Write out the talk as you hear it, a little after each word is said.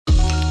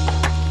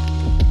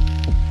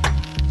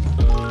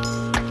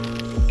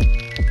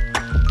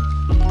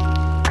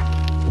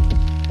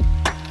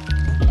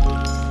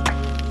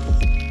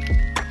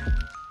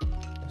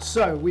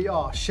So we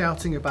are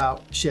shouting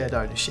about shared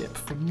ownership.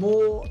 For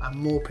more and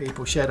more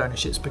people, shared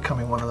ownership is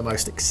becoming one of the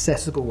most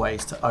accessible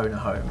ways to own a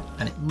home,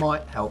 and it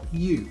might help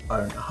you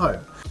own a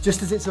home.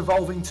 Just as it's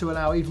evolving to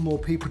allow even more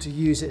people to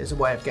use it as a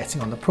way of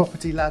getting on the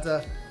property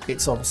ladder,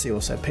 it's obviously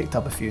also picked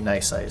up a few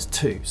naysayers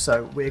too.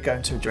 So we're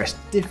going to address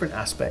different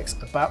aspects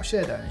about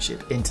shared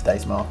ownership in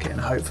today's market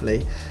and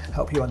hopefully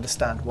help you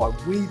understand why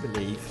we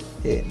believe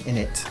in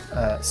it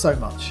so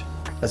much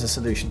as a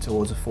solution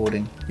towards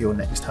affording your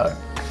next home.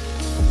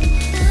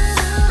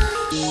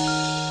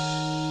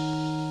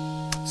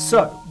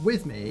 So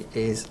with me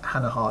is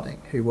Hannah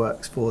Harding, who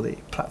works for the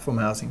Platform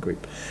Housing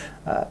Group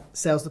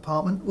sales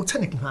department. Well,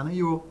 technically, Hannah,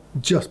 you're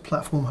just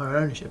Platform Home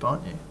Ownership,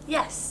 aren't you?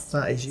 Yes.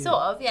 That is you.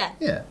 Sort of, yeah.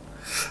 Yeah.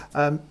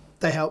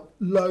 They help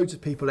loads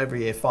of people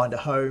every year find a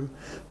home.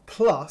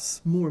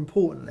 Plus, more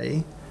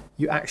importantly,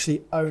 you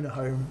actually own a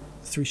home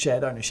through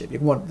shared ownership.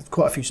 You've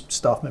quite a few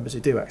staff members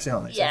who do actually,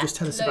 aren't they? Yeah, so just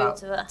tell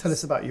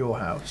us about your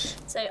house.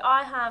 So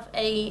I have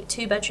a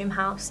 2-bedroom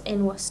house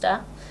in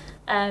Worcester,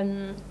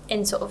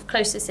 in sort of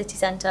close to the city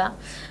centre.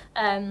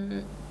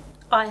 I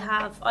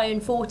own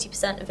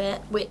 40% of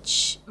it,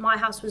 which my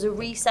house was a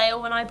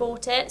resale when I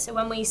bought it. So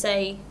when we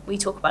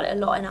talk about it a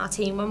lot in our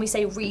team, when we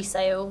say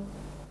resale,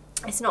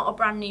 it's not a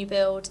brand new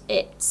build,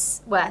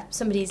 it's where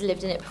somebody's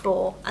lived in it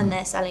before and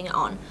they're selling it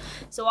on.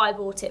 So I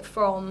bought it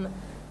from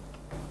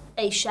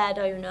a shared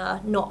owner,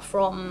 not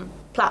from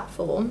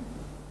Platform.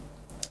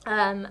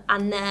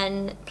 And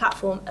then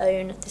Platform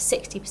own the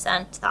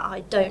 60% that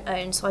I don't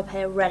own, so I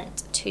pay a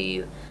rent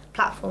to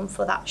Platform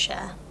for that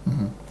share.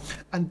 Mm-hmm.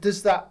 And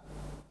does that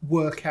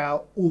work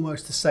out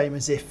almost the same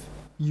as if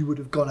you would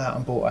have gone out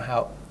and bought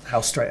a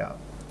house straight up?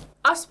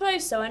 I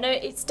suppose so. I know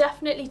it's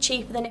definitely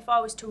cheaper than if I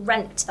was to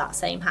rent that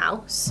same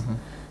house,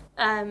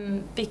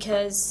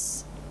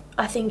 because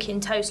I think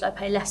in total I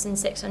pay less than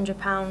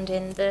 £600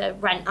 in the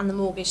rent and the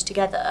mortgage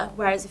together,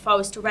 whereas if I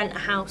was to rent a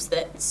house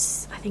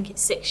that's, I think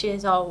it's 6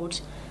 years old,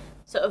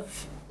 sort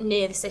of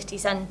near the city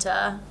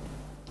centre,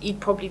 you'd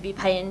probably be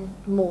paying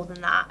more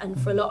than that. And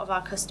for a lot of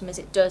our customers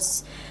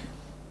it's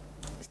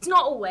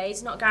not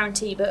always, not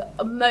guaranteed, but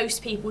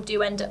most people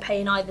do end up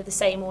paying either the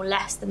same or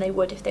less than they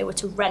would if they were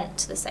to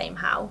rent the same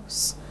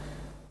house.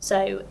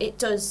 So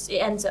it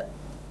ends up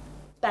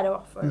better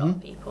off for a lot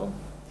of people.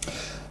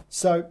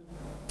 So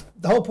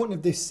the whole point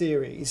of this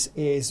series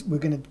is we're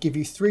going to give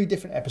you 3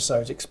 different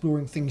episodes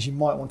exploring things you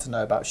might want to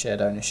know about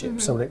shared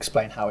ownership. So we'll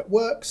explain how it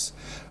works,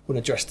 we'll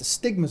address the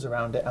stigmas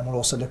around it, and we'll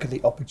also look at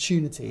the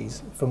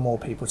opportunities for more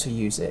people to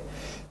use it.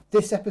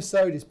 This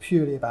episode is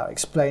purely about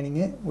explaining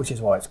it, which is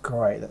why it's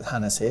great that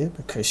Hannah's here,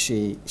 because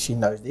she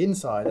knows the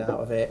inside out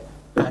of it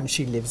and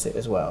she lives it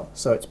as well.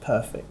 So it's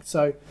perfect.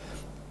 So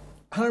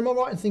Hannah, am I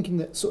right in thinking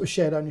that sort of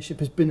shared ownership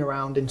has been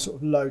around in sort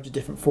of loads of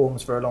different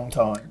forms for a long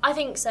time? I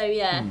think so,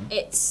 yeah.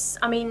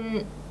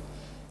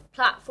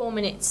 Platform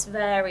in its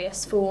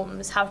various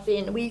forms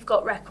we've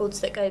got records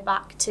that go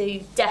back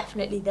to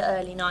definitely the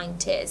early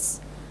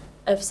 90s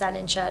of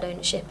selling shared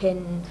ownership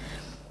in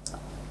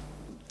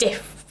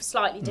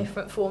slightly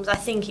different forms. I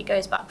think it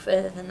goes back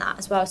further than that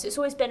as well. So it's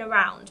always been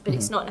around, but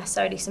it's not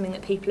necessarily something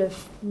that people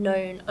have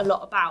known a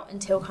lot about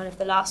until kind of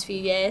the last few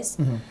years.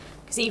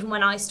 Because even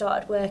when I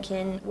started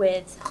working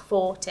with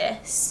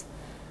Fortis,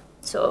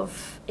 sort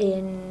of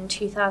in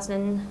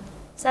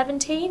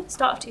 2017,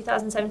 start of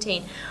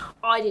 2017,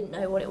 I didn't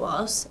know what it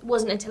was. It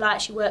wasn't until I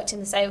actually worked in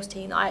the sales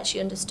team that I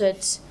actually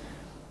understood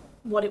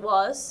what it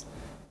was.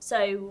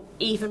 So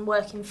even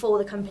working for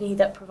the company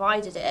that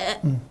provided it,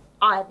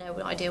 I had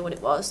no idea what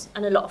it was.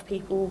 And a lot of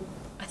people,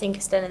 I think,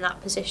 are still in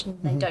that position.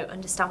 They don't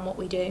understand what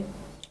we do.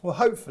 Well,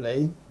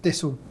 hopefully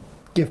this will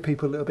give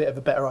people a little bit of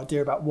a better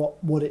idea about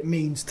what it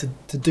means to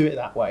do it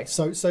that way.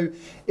 So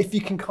if you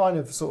can kind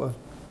of sort of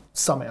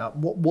sum it up,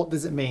 what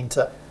does it mean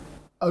to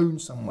own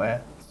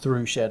somewhere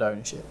through shared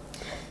ownership?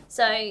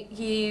 So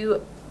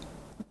you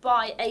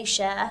buy a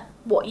share,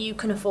 what you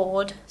can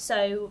afford.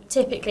 So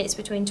typically it's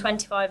between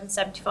 25 and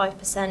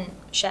 75%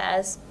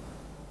 shares.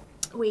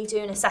 We do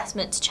an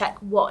assessment to check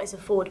what is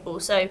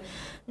affordable. So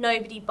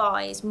nobody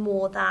buys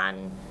more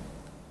than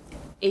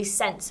is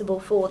sensible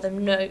for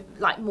them,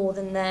 more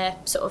than they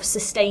sort of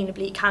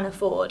sustainably can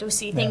afford.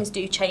 Obviously things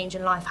do change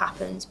and life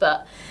happens,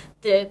 but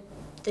the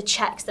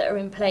checks that are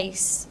in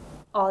place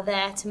are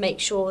there to make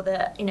sure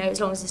that,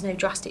 as long as there's no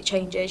drastic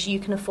changes, you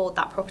can afford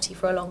that property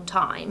for a long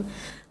time,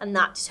 and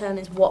that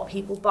determines what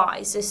people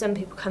buy. So some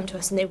people come to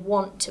us and they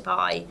want to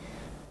buy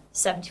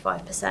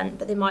 75%,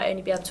 but they might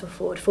only be able to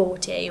afford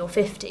 40 or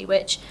 50,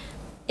 which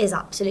is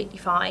absolutely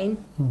fine.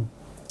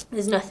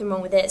 There's nothing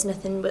wrong with it. There's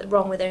nothing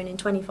wrong with owning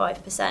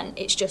 25%.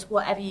 It's just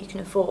whatever you can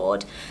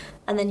afford,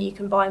 and then you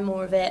can buy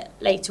more of it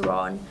later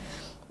on.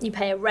 You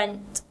pay a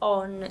rent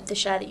on the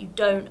share that you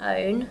don't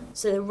own,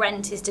 so the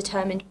rent is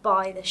determined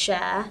by the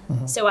share.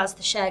 So as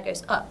the share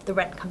goes up, the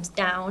rent comes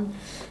down.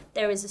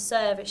 There is a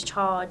service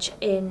charge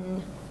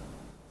in,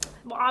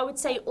 I would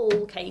say,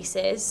 all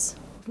cases.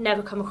 I've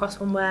never come across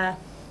one where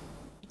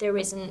there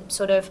isn't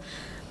because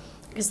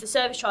the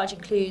service charge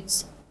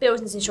includes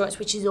buildings insurance,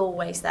 which is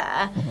always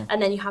there,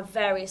 and then you have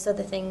various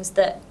other things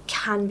that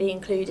can be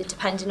included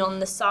depending on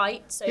the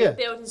site. So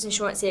buildings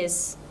insurance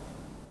is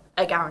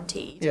a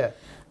guaranteed. Yeah.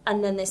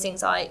 And then there's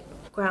things like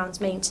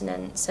grounds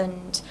maintenance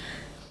and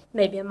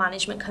maybe a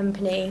management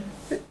company.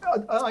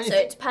 So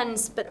it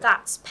depends, but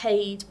that's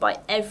paid by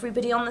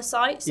everybody on the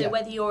site. So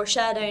whether you're a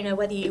shared owner,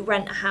 whether you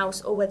rent a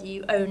house or whether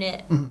you own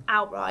it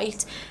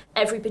outright,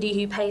 everybody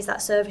who pays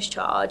that service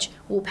charge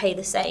will pay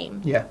the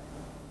same. Yeah.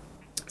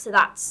 So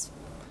that's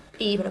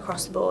even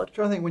across the board.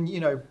 I think when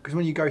because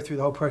when you go through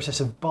the whole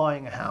process of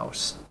buying a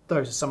house,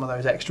 those are some of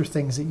those extra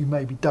things that you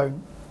maybe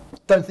don't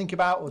think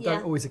about or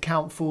don't always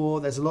account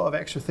for. There's a lot of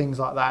extra things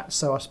like that.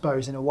 So I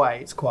suppose in a way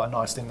it's quite a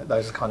nice thing that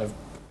those are kind of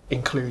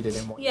included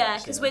in what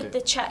because with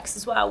the checks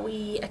as well,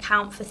 we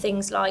account for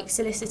things like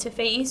solicitor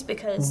fees,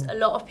 because a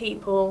lot of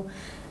people,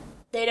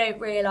 they don't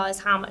realise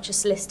how much a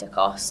solicitor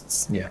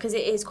costs, because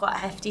it is quite a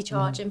hefty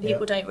charge, and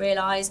people don't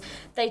realise,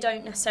 they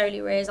don't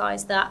necessarily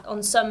realise that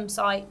on some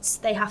sites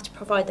they have to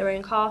provide their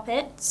own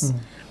carpets,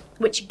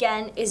 which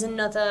again is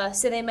another,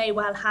 so they may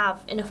well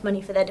have enough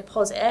money for their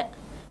deposit,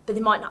 but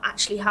they might not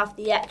actually have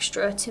the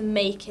extra to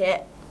make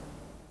it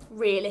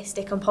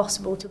realistic and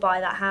possible to buy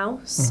that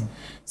house.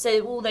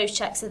 So all those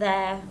checks are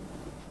there.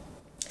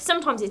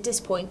 Sometimes it's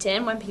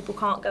disappointing when people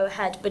can't go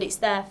ahead, but it's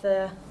there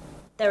for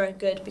their own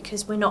good,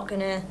 because we're not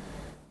going to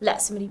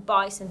let somebody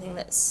buy something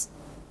that's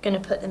going to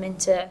put them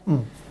into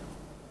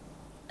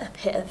a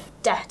pit of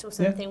debt or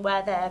something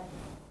where they're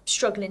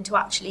struggling to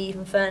actually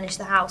even furnish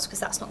the house, because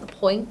that's not the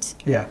point.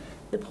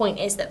 The point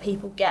is that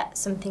people get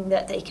something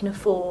that they can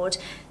afford,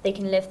 they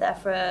can live there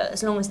for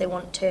as long as they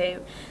want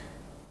to.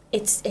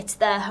 It's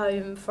their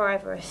home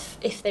forever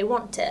if they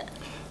want it.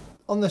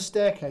 On the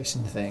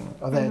staircasing thing,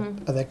 are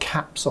there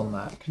caps on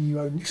that? Can you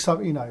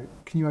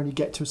only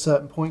get to a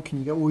certain point?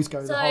 Can you always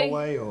go the whole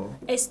way, or?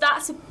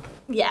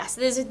 Yes.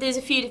 There's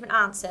a few different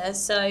answers.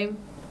 So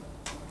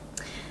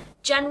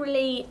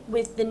generally,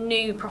 with the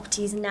new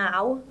properties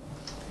now,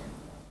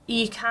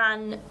 you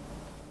can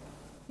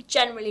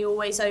generally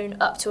always own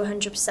up to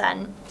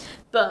 100%.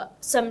 But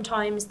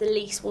sometimes the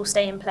lease will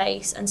stay in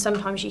place and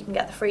sometimes you can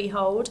get the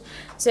freehold.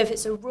 So if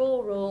it's a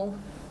rural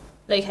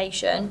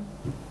location,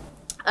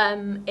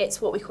 it's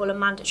what we call a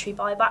mandatory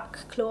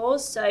buyback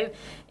clause. So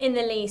in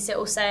the lease it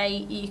will say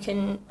you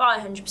can buy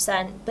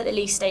 100%, but the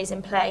lease stays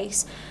in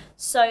place,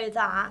 so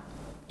that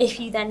if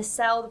you then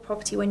sell the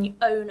property when you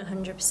own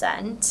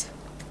 100%,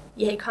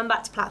 you come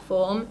back to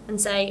platform and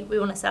say, we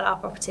want to sell our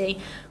property,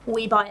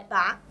 we buy it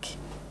back,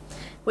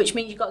 which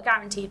means you've got a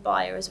guaranteed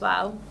buyer as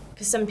well.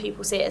 Because some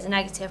people see it as a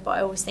negative, but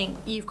I always think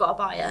you've got a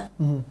buyer.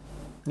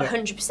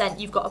 100%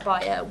 you've got a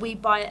buyer. We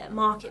buy it at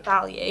market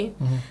value,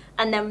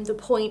 and then the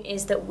point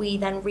is that we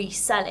then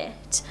resell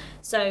it.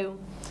 So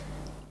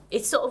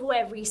it's sort of a way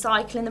of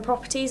recycling the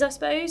properties, I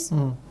suppose.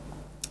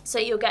 So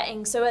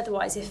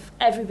otherwise, if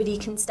everybody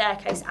can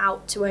staircase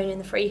out to owning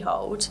the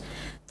freehold,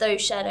 those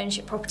shared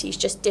ownership properties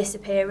just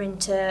disappear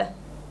into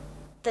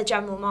the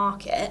general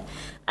market,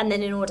 and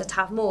then in order to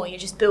have more, you're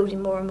just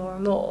building more and more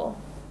and more.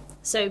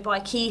 So by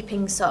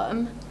keeping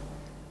some,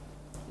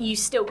 you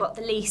still got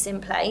the lease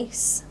in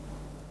place,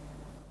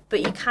 but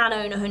you can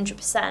own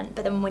 100%,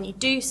 but then when you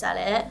do sell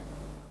it,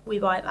 we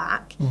buy it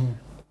back.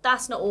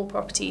 That's not all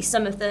properties.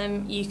 Some of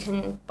them you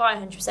can buy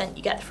 100%,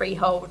 you get the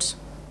freehold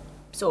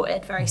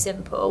sorted, very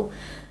simple.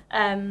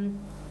 There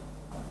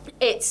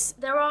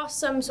are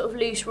some sort of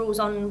loose rules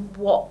on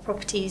what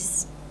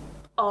properties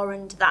are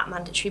under that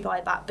mandatory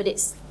buyback, but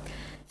it's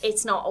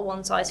not a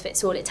one size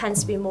fits all. It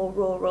tends to be more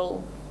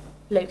rural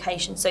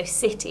locations. So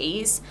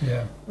cities,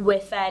 we're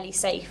fairly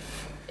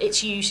safe.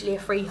 It's usually a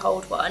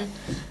freehold one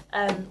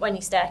when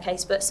you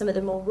staircase, but some of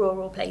the more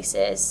rural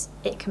places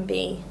it can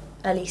be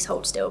a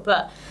leasehold still.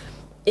 But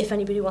if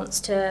anybody wants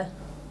to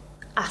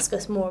ask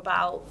us more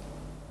about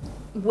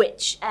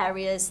which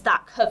areas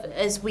that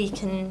covers, we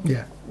can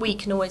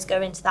always go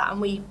into that.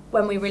 And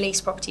when we release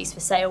properties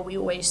for sale, we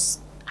always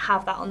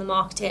have that on the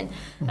marketing,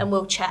 and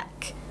we'll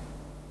check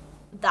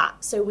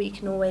that, so we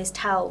can always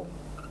tell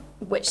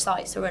which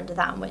sites are under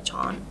that and which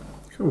aren't.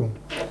 Cool.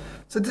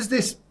 So does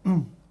this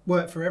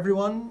work for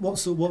everyone?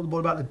 What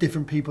about the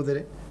different people that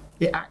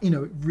it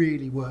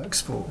really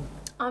works for?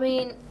 I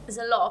mean, there's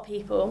a lot of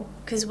people,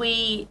 because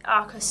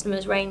our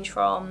customers range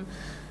from,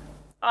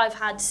 I've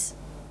had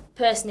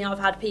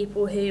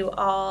people who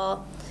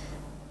are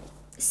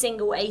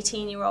single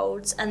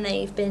 18-year-olds and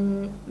they've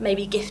been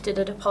maybe gifted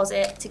a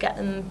deposit to get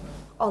them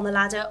on the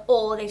ladder,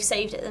 or they've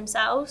saved it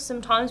themselves.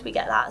 Sometimes we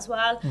get that as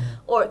well.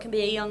 Or it can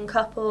be a young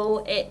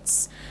couple.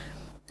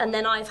 And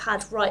then I've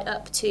had right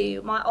up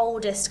to, my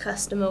oldest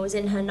customer was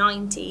in her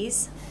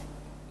 90s.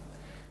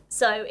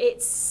 So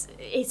it's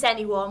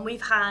anyone.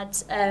 We've had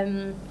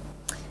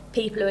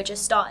people who are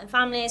just starting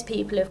families,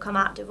 people who have come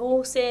out of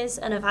divorces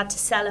and have had to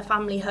sell a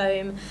family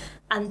home,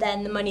 and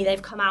then the money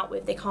they've come out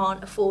with, they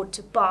can't afford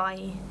to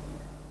buy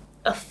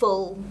a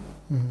full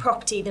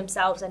property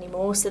themselves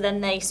anymore. So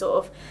then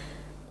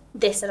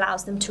this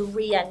allows them to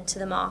re-enter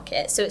the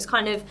market. So it's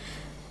kind of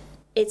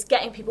it's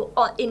getting people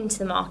into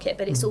the market,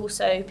 but it's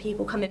also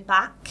people coming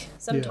back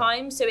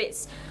sometimes. So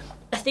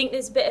I think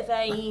there's a bit of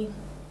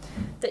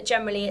that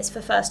generally it's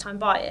for first-time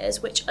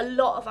buyers, which a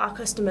lot of our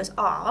customers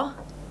are,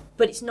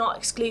 but it's not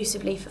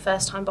exclusively for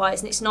first-time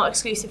buyers, and it's not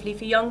exclusively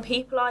for young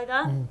people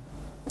either.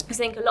 I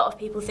think a lot of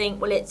people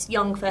think, well, it's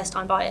young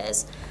first-time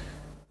buyers,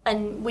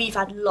 and we've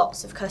had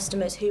lots of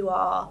customers who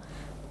are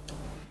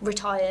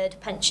retired,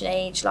 pension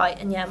age,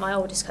 and my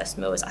oldest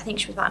customer I think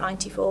she was about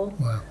 94.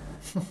 Wow.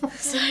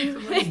 So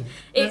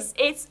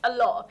it's a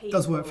lot of people. It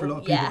does work for a lot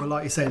of people, but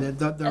like you say,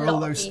 there are all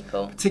those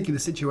particular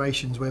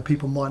situations where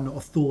people might not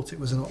have thought it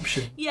was an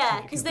option.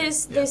 Yeah, because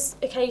there's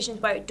occasions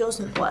where it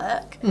doesn't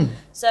work.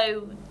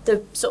 So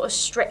the sort of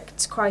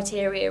strict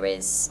criteria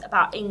is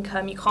about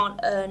income. You can't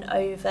earn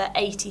over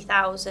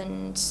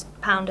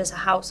 £80,000 as a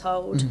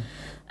household,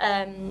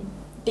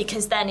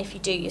 because then if you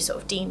do, you're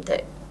sort of deemed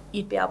that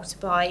you'd be able to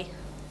buy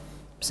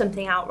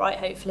something outright,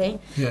 hopefully.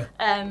 Yeah.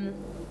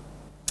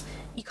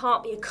 You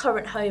can't be a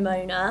current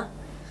homeowner.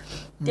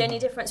 The only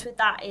difference with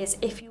that is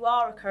if you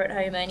are a current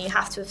homeowner, you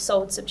have to have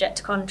sold subject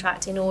to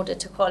contract in order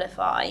to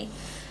qualify.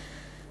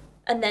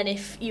 And then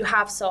if you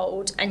have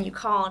sold and you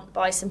can't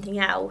buy something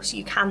else,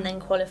 you can then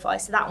qualify.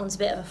 So that one's a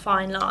bit of a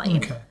fine line.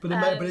 Okay, but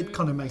it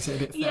kind of makes it a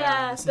bit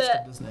fairer in the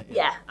system, doesn't it?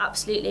 Yeah,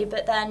 absolutely.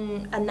 But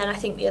then I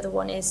think the other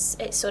one is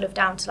it's sort of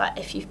down to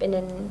if you've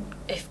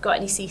got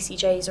any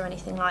CCJs or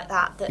anything like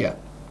that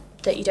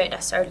that you don't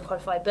necessarily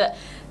qualify. But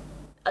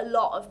a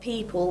lot of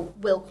people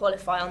will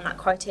qualify on that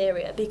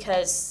criteria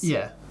because...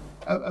 Yeah.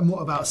 And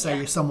what about, say,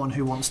 you're someone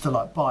who wants to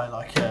buy you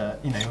want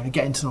to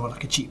get into a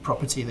cheap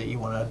property that you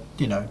want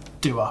to,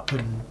 do up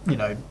and,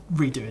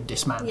 redo and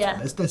dismantle.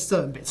 Yeah. There's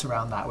certain bits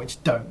around that which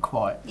it doesn't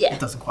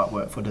quite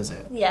work for, does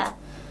it? Yeah.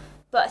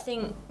 But I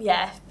think,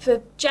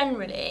 for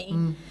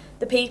generally,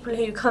 the people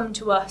who come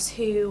to us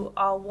who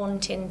are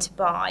wanting to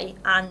buy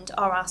and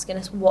are asking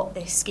us what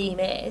this scheme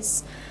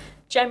is,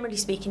 generally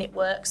speaking, it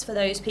works for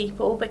those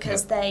people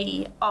because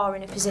they are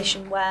in a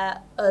position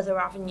where other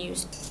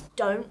avenues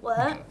don't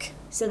work. Okay.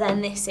 So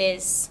then this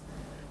is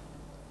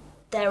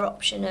their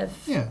option of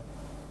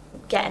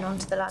getting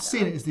onto the ladder.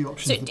 Seeing it as the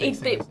option.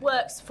 So it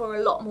works for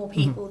a lot more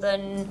people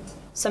than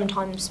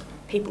sometimes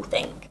people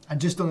think.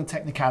 And just on a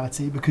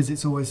technicality, because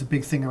it's always a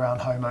big thing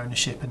around home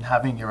ownership and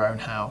having your own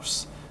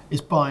house, is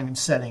buying and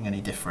selling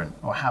any different,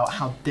 or how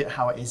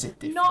is it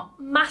different? Not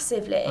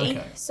massively.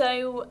 Okay.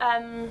 So.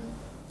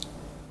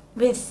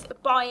 With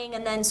buying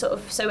and then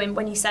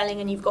when you're selling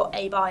and you've got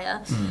a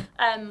buyer,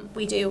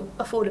 we do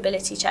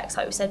affordability checks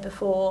like we said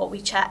before.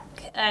 We check,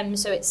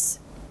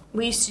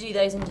 we used to do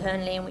those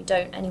internally and we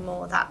don't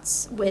anymore.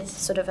 That's with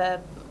sort of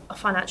a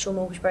financial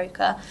mortgage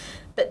broker,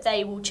 but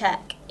they will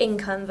check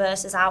income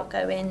versus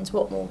outgoings,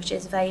 what mortgage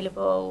is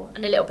available,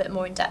 and a little bit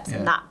more in depth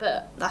than that,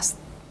 but that's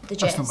the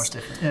gist. That's not much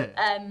different.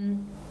 Yeah.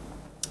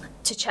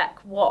 To check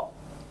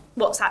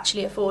what's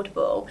actually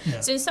affordable.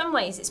 Yeah. So in some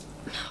ways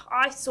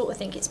I sort of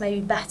think it's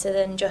maybe better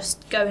than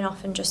just going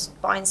off and just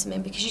buying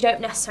something, because you don't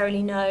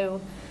necessarily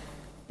know,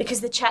 because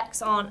the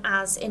checks aren't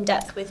as in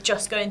depth with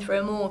just going through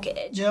a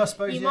mortgage. Yeah, I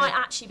suppose you might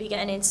actually be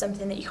getting into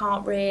something that you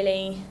can't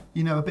really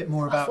a bit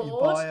more about afford.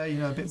 your buyer,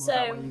 a bit more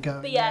about where you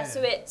go.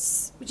 But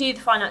so we do the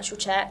financial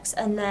checks,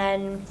 and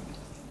then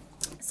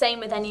same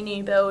with any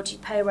new build, you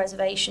pay a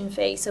reservation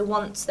fee. So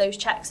once those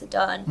checks are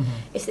done,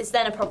 if there's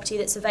then a property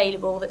that's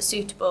available, that's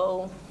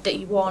suitable, that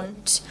you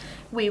want,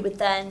 we would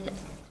then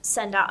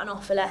send out an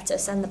offer letter,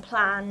 send the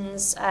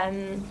plans,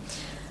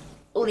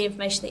 all the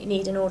information that you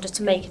need in order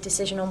to make a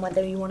decision on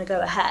whether you want to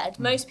go ahead.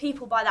 Most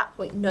people by that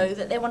point know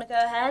that they want to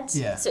go ahead,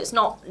 so it's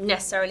not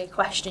necessarily a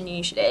question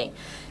usually.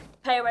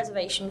 Pay a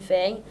reservation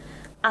fee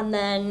and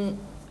then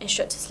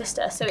instruct a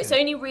solicitor. So it's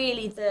only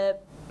really the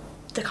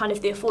kind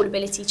of the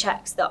affordability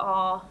checks that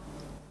are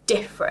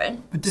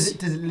different. But does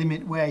it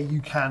limit where you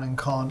can and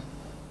can't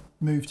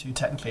move to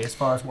technically as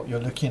far as what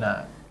you're looking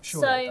at?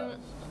 Surely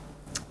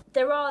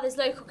there's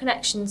local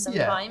connections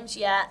sometimes,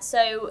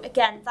 So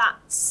again,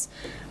 that's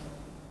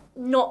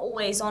not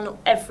always on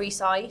every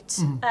site.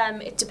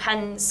 It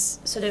depends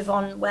sort of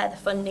on where the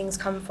funding's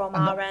come from,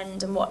 our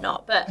end and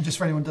whatnot. But and just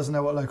for anyone who doesn't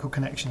know what local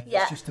connection is,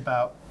 it's just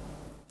about...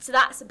 So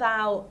that's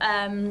about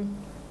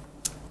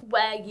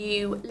where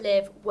you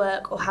live,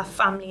 work or have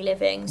family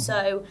living.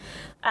 So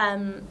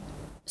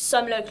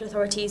some local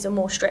authorities are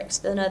more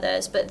strict than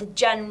others, but the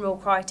general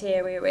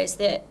criteria is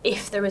that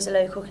if there is a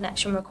local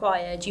connection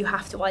required, you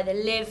have to either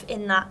live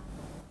in that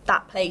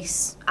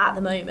place at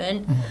the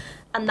moment,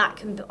 and that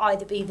can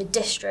either be the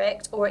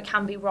district or it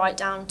can be right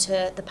down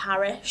to the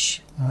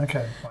parish.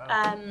 Okay.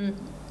 Wow.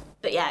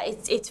 But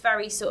it's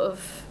very sort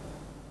of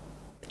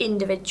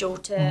individual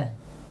to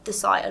the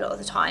site a lot of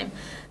the time,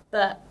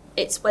 but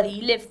it's whether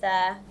you live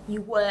there,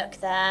 you work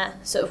there,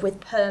 sort of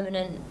with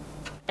permanent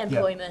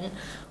employment,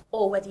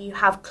 or whether you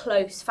have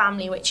close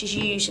family, which is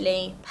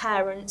usually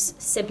parents,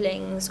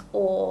 siblings,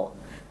 or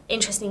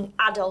interesting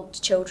adult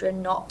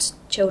children, not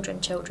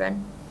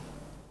children.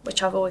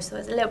 which I've always thought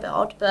was a little bit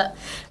odd, but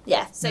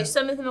yeah. So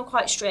some of them are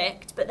quite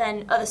strict, but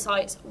then other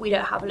sites we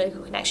don't have a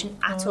local connection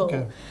at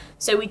all.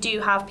 So we do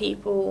have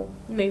people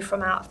move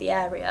from out of the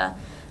area,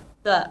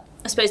 but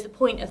I suppose the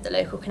point of the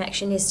local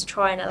connection is to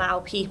try and allow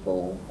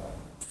people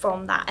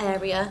from that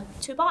area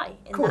to buy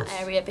in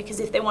that area, because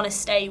if they want to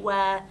stay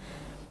where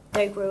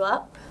they grew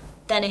up,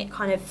 then it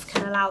kind of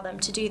can allow them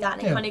to do that,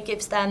 and it kind of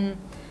gives them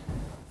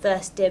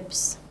first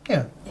dibs,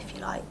 if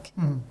you like.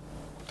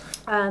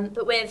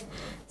 But with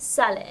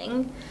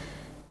selling,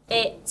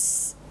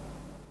 it's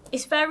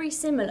very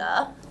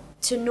similar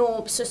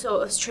to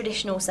sort of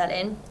traditional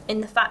selling,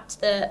 in the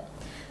fact that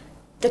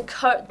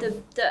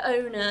the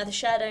owner, the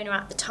shared owner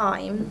at the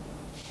time,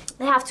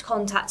 they have to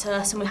contact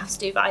us and we have to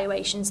do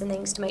valuations and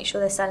things to make sure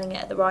they're selling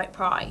it at the right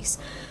price.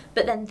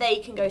 But then they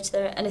can go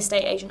to an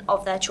estate agent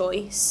of their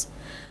choice,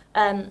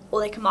 or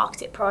they can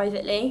market it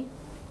privately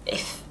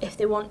if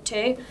they want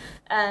to.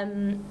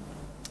 And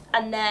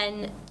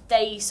then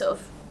they sort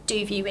of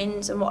do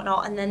viewings and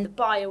whatnot, and then the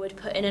buyer would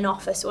put in an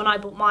offer. So when I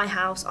bought my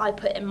house, I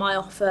put in my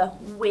offer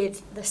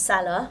with the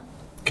seller.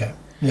 Okay.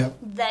 Yeah.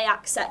 They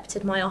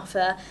accepted my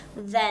offer.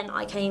 Then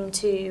I came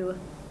to,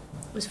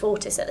 it was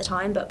Fortis at the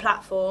time, but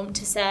platform,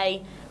 to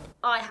say,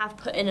 I have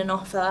put in an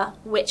offer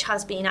which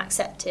has been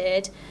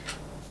accepted.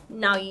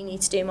 Now you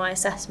need to do my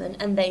assessment.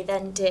 And they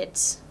then did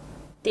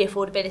the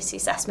affordability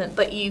assessment,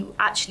 but you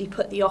actually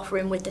put the offer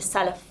in with the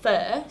seller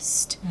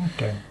first.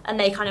 Okay. And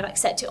they kind of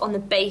accept it on the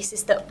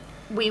basis that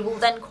we will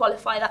then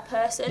qualify that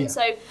person.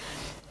 So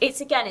it's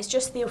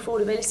just the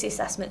affordability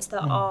assessments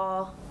that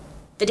are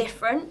the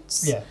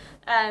difference. Yeah.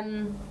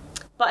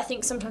 But I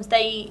think sometimes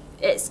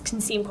it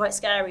can seem quite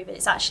scary, but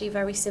it's actually a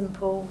very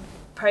simple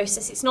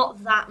process. It's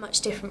not that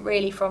much different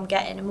really from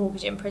getting a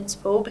mortgage in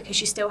principle,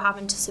 because you're still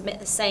having to submit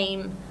the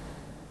same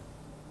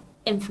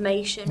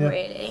information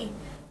really.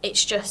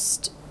 It's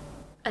just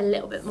a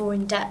little bit more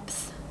in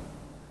depth.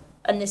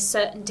 And there's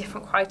certain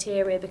different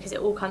criteria, because it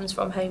all comes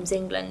from Homes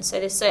England. So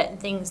there's certain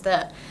things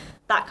that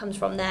comes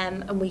from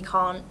them and we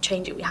can't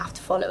change it, we have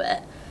to follow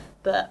it.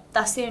 But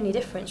that's the only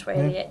difference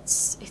really.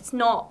 It's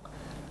not,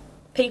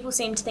 people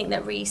seem to think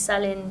that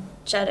reselling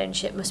shared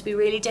ownership must be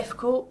really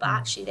difficult, but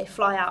actually they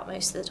fly out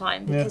most of the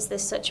time because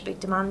there's such a big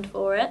demand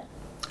for it.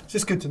 It's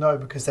just good to know,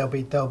 because there'll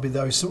be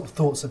those sort of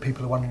thoughts that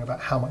people are wondering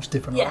about how much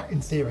different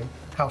in theory,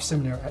 how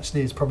similar it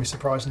actually is, probably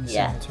surprisingly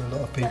similar to a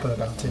lot of people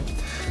about it.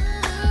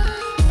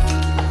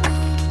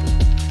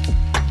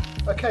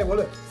 Okay, well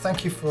look,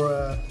 thank you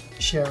for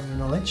sharing your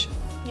knowledge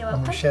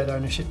on the shared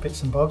ownership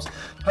bits and bobs.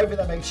 Hopefully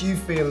that makes you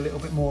feel a little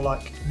bit more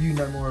like you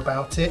know more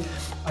about it.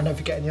 And don't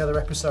forget, in the other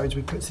episodes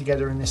we put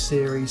together in this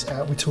series,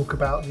 we talk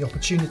about the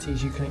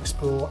opportunities you can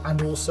explore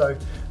and also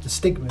the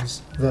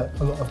stigmas that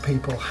a lot of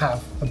people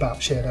have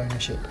about shared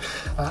ownership.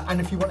 And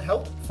if you want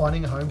help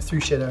finding a home through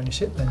shared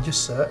ownership, then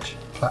just search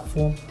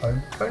Platform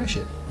Home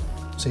Ownership.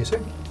 See you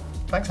soon.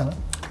 Thanks, Anna.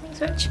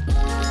 Thanks,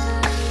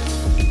 Rich.